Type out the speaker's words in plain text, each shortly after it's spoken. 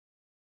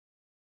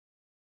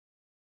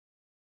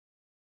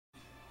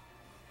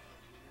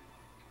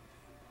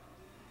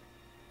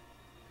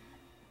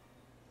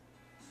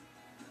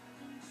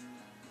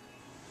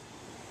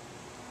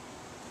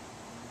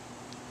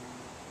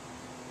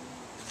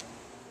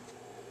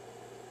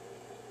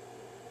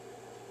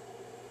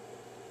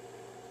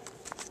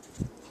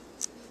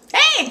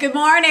good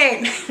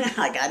morning.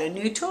 I got a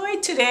new toy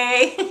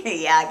today.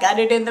 Yeah, I got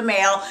it in the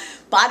mail.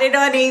 Bought it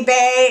on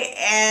eBay,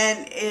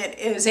 and it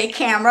is a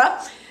camera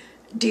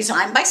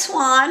designed by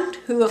Swann,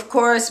 who of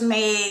course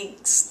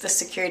makes the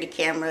security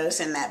cameras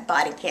and that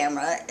body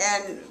camera.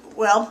 And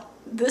well,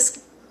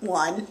 this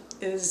one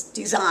is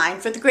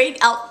designed for the great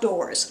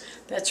outdoors.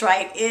 That's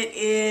right, it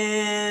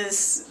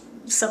is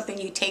something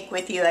you take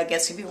with you, I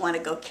guess, if you want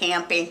to go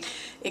camping.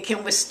 It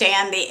can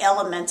withstand the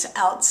elements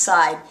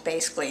outside,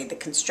 basically, the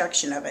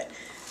construction of it.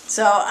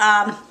 So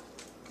I'm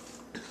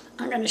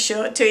going to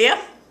show it to you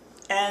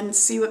and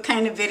see what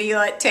kind of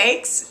video it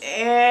takes.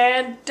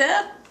 And,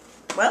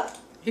 well,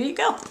 here you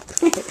go.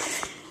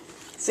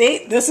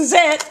 See, this is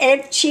it.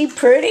 Ain't she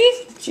pretty?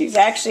 She's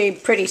actually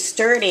pretty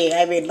sturdy.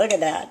 I mean, look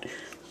at that.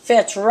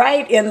 Fits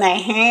right in the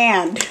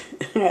hand.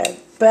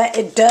 But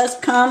it does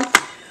come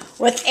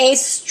with a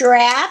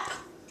strap,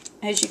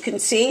 as you can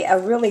see, a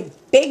really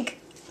big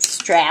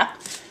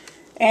strap.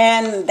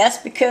 And that's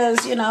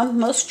because, you know,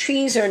 most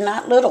trees are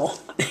not little.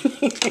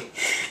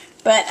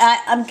 But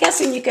I'm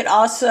guessing you could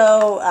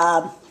also,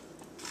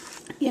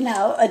 you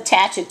know,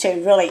 attach it to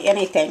really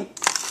anything.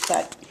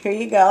 But here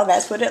you go.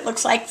 That's what it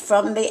looks like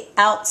from the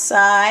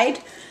outside.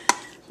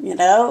 You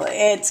know,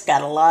 it's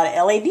got a lot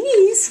of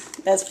LEDs.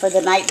 That's for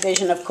the night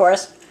vision, of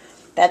course.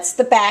 That's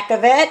the back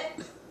of it.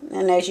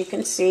 And as you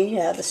can see,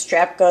 the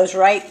strap goes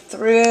right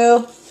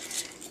through.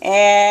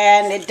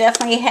 And it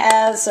definitely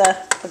has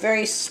a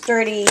very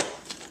sturdy,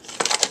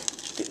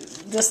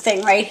 this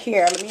thing right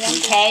here.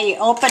 Okay, you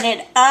open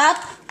it up.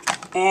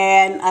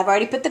 And I've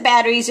already put the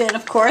batteries in,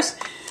 of course.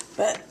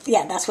 But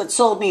yeah, that's what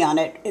sold me on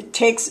it. It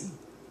takes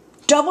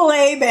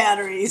AA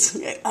batteries.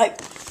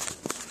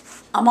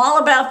 I'm all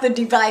about the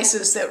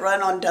devices that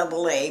run on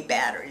AA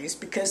batteries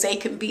because they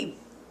can be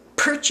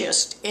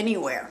purchased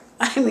anywhere.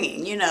 I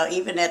mean, you know,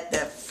 even at the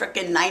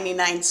frickin'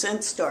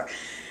 99-cent store.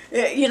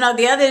 You know,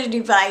 the other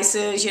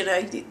devices, you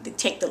know, they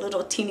take the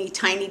little teeny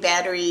tiny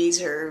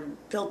batteries or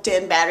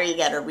built-in battery, you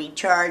got to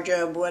recharge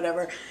them,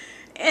 whatever.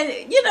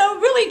 And, you know,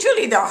 really,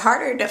 truly, they're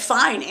harder to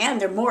find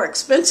and they're more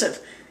expensive.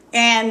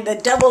 And the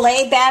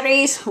AA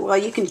batteries, well,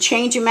 you can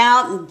change them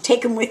out and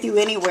take them with you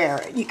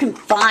anywhere. You can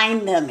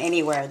find them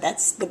anywhere.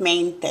 That's the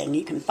main thing.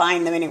 You can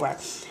find them anywhere.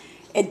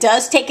 It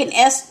does take an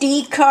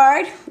SD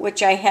card,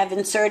 which I have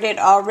inserted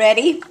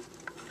already,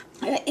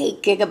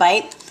 8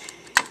 gigabyte.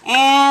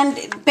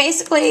 And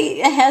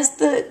basically, it has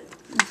the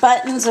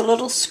buttons, a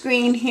little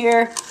screen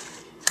here.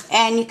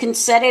 And you can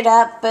set it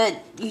up,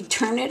 but you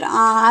turn it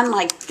on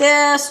like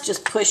this,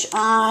 just push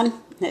on.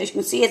 As you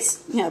can see,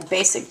 it's, you know,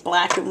 basic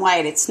black and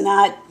white. It's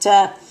not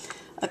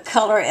a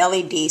color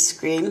LED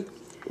screen.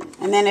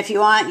 And then if you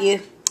want,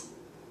 you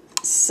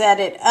set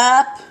it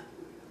up.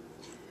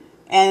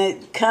 And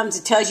it comes,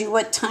 it tells you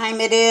what time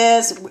it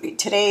is,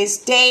 today's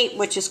date,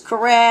 which is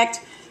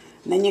correct.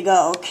 And then you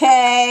go,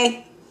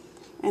 okay.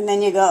 And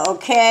then you go,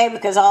 okay,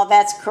 because all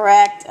that's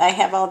correct. I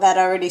have all that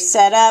already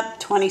set up.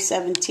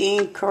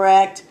 2017,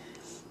 correct.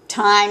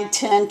 Time,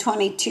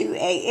 10:22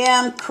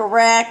 a.m.,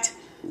 correct.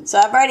 So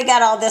I've already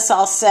got all this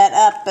all set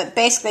up, but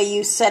basically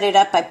you set it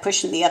up by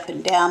pushing the up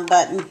and down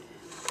button.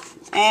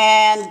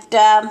 And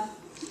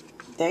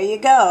there you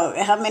go.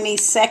 How many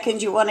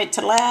seconds you want it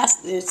to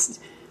last.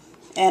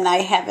 And I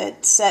have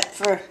it set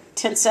for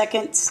 10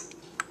 seconds,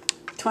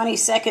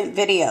 20-second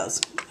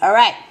videos. All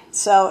right.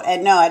 So,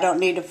 and no, I don't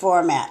need a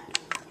format.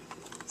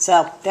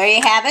 So there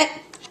you have it.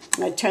 I'm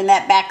going to turn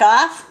that back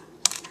off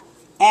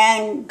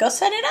and go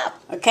set it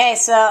up. Okay,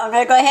 so I'm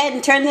going to go ahead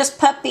and turn this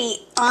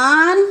puppy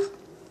on.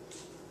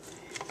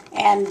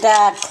 And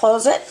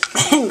close it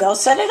and go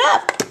set it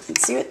up and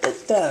see what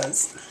this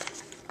does.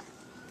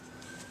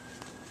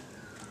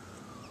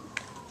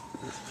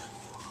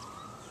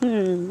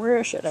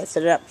 Where should I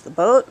set it up? The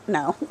boat?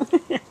 No.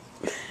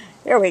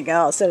 Here we go.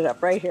 I'll set it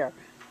up right here.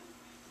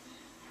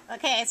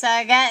 Okay, so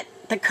I got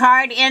the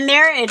card in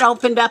there. It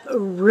opened up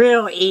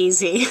real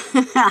easy.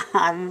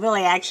 I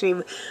really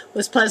actually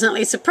was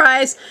pleasantly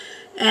surprised.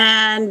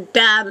 And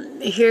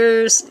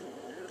here's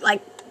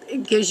like,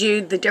 it gives you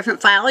the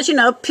different files, you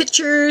know,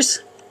 pictures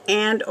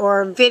and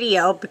or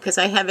video, because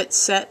I have it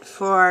set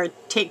for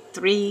take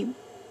 3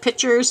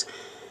 pictures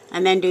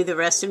and then do the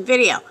rest in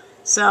video.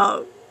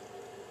 So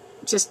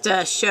just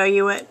to show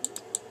you what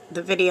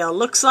the video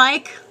looks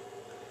like.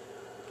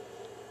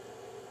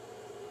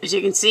 As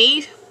you can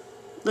see,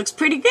 looks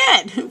pretty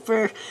good.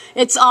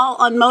 It's all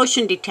on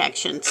motion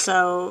detection,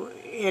 so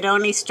it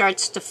only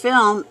starts to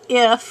film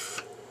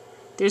if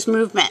there's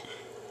movement.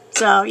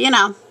 So, you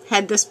know,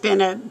 had this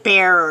been a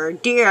bear or a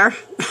deer,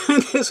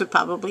 this would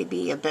probably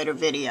be a better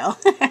video.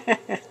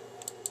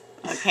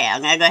 Okay,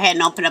 I'm going to go ahead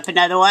and open up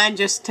another one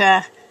just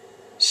to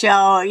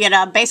show, you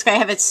know, basically I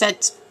have it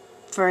set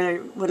for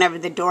whenever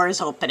the door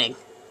is opening.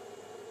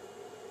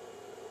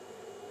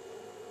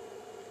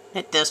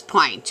 At this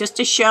point, just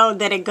to show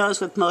that it goes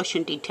with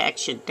motion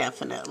detection,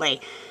 definitely.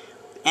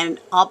 And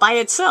all by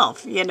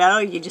itself, you know,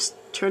 you just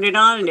turn it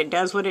on and it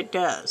does what it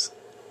does.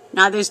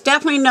 Now, there's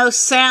definitely no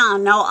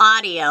sound, no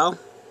audio.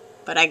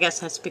 But I guess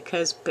that's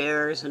because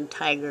bears and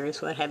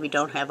tigers, what have you,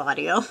 don't have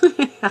audio.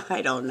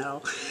 I don't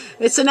know.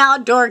 It's an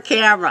outdoor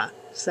camera,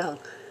 so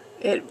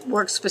it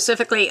works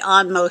specifically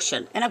on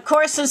motion. And of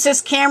course, since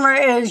this camera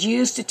is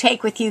used to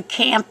take with you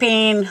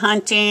camping,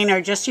 hunting, or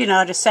just, you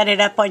know, to set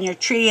it up on your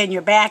tree in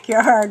your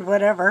backyard,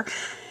 whatever,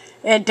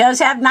 it does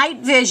have night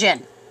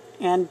vision.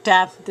 And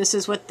this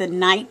is what the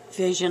night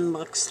vision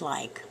looks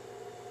like.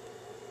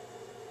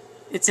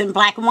 It's in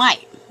black and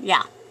white,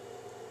 yeah,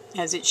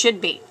 as it should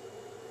be.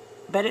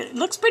 But it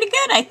looks pretty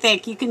good, I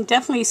think. You can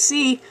definitely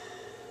see,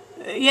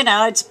 you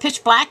know, it's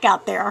pitch black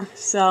out there,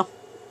 so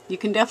you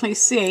can definitely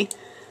see.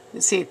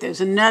 Let's see if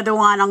there's another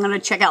one. I'm going to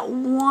check out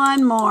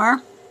one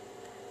more.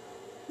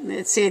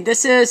 Let's see.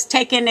 This is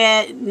taken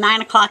at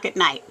 9 o'clock at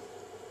night.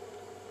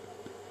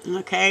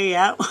 Okay,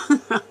 yeah.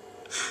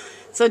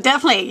 So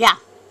definitely, yeah.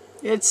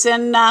 It's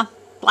in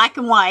black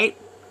and white.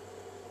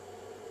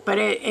 But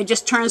it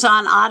just turns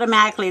on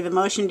automatically. The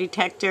motion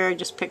detector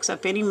just picks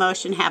up any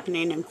motion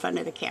happening in front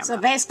of the camera. So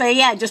basically,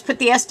 yeah, just put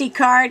the SD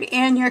card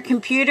in your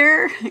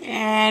computer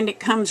and it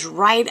comes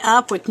right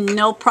up with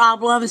no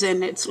problems.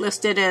 And it's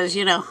listed as,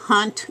 you know,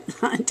 hunt,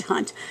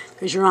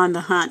 because you're on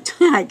the hunt,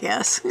 I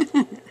guess.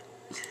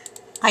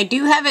 I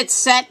do have it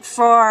set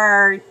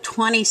for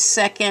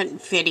 20-second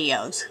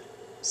videos.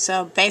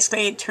 So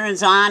basically, it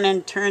turns on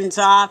and turns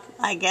off,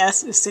 I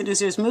guess, as soon as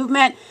there's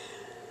movement.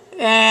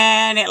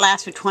 And it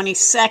lasts for 20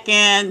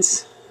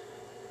 seconds.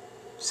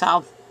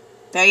 So,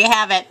 there you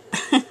have it.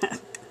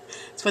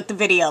 That's what the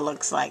video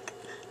looks like.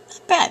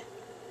 Not bad.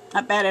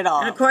 Not bad at all.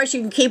 And of course,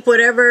 you can keep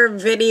whatever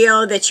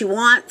video that you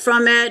want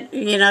from it.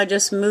 You know,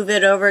 just move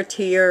it over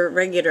to your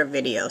regular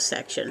video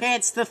section. Okay,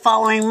 it's the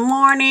following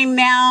morning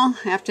now.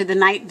 After the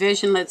night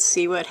vision, let's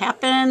see what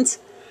happens.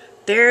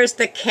 There's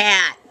the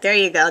cat. There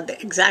you go.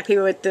 Exactly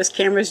what this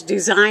camera is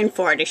designed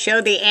for, to show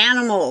the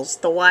animals,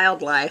 the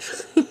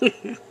wildlife.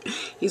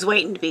 He's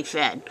waiting to be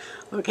fed.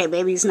 Okay,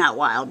 maybe he's not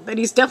wild, but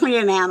he's definitely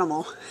an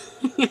animal.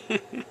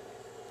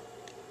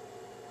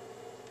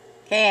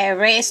 Okay, I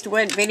erased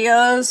what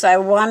videos I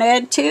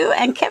wanted to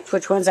and kept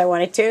which ones I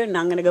wanted to. And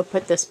I'm going to go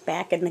put this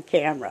back in the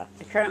camera.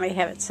 I currently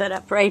have it set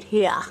up right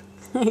here.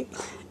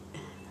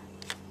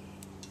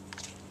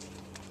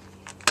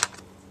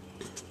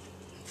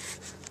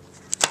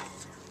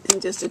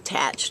 And just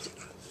attached.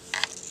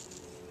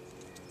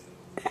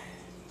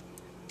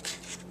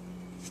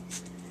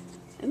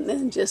 And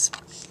then just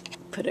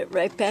put it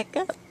right back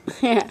up.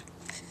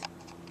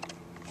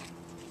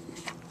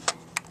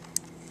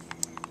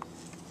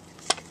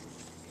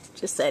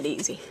 Just that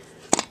easy.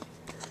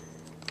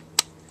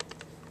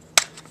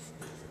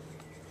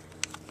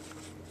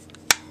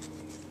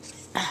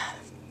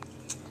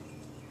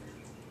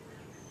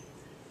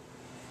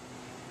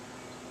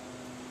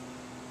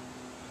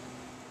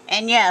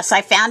 And yes,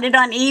 I found it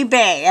on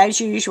eBay,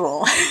 as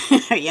usual.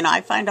 You know,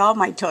 I find all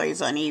my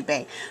toys on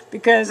eBay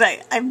because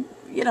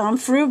I'm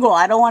frugal.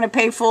 I don't want to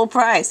pay full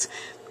price.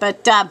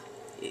 But,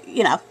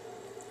 you know,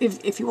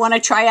 if you want to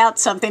try out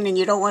something and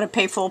you don't want to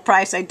pay full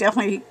price, I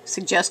definitely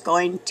suggest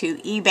going to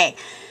eBay.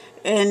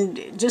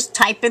 And just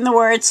type in the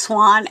word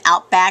Swann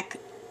Outback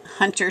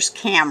Hunter's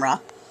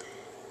Camera.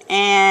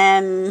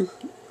 And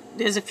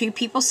there's a few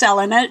people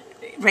selling it,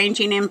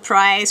 ranging in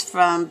price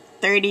from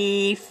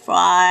 $35,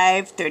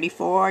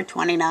 $34,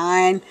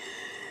 $29.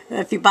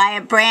 If you buy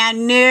it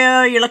brand new,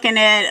 you're looking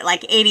at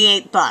like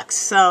 $88.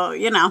 So,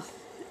 you know,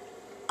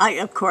 I,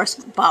 of course,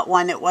 bought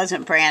one that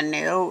wasn't brand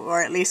new,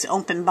 or at least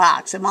open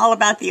box. I'm all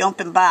about the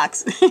open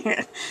box,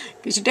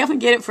 because you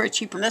definitely get it for a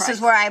cheaper price. This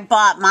is where I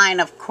bought mine,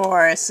 of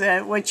course,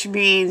 which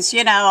means,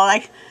 you know,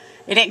 like,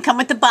 it didn't come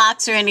with the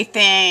box or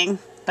anything,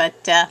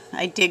 but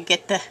I did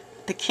get the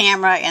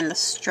camera and the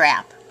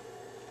strap.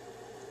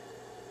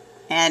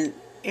 And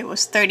it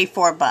was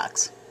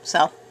 $34.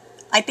 So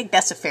I think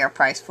that's a fair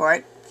price for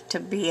it, to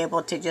be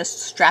able to just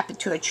strap it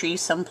to a tree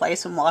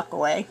someplace and walk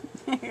away.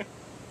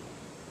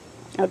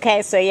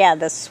 Okay, so yeah,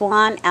 the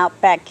Swann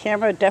Outback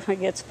camera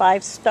definitely gets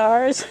 5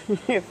 stars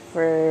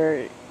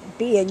for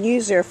being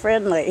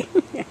user-friendly.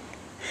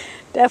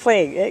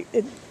 Definitely,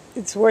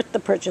 it's worth the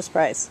purchase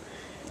price.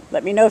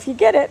 Let me know if you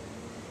get it.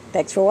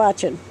 Thanks for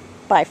watching.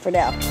 Bye for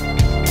now.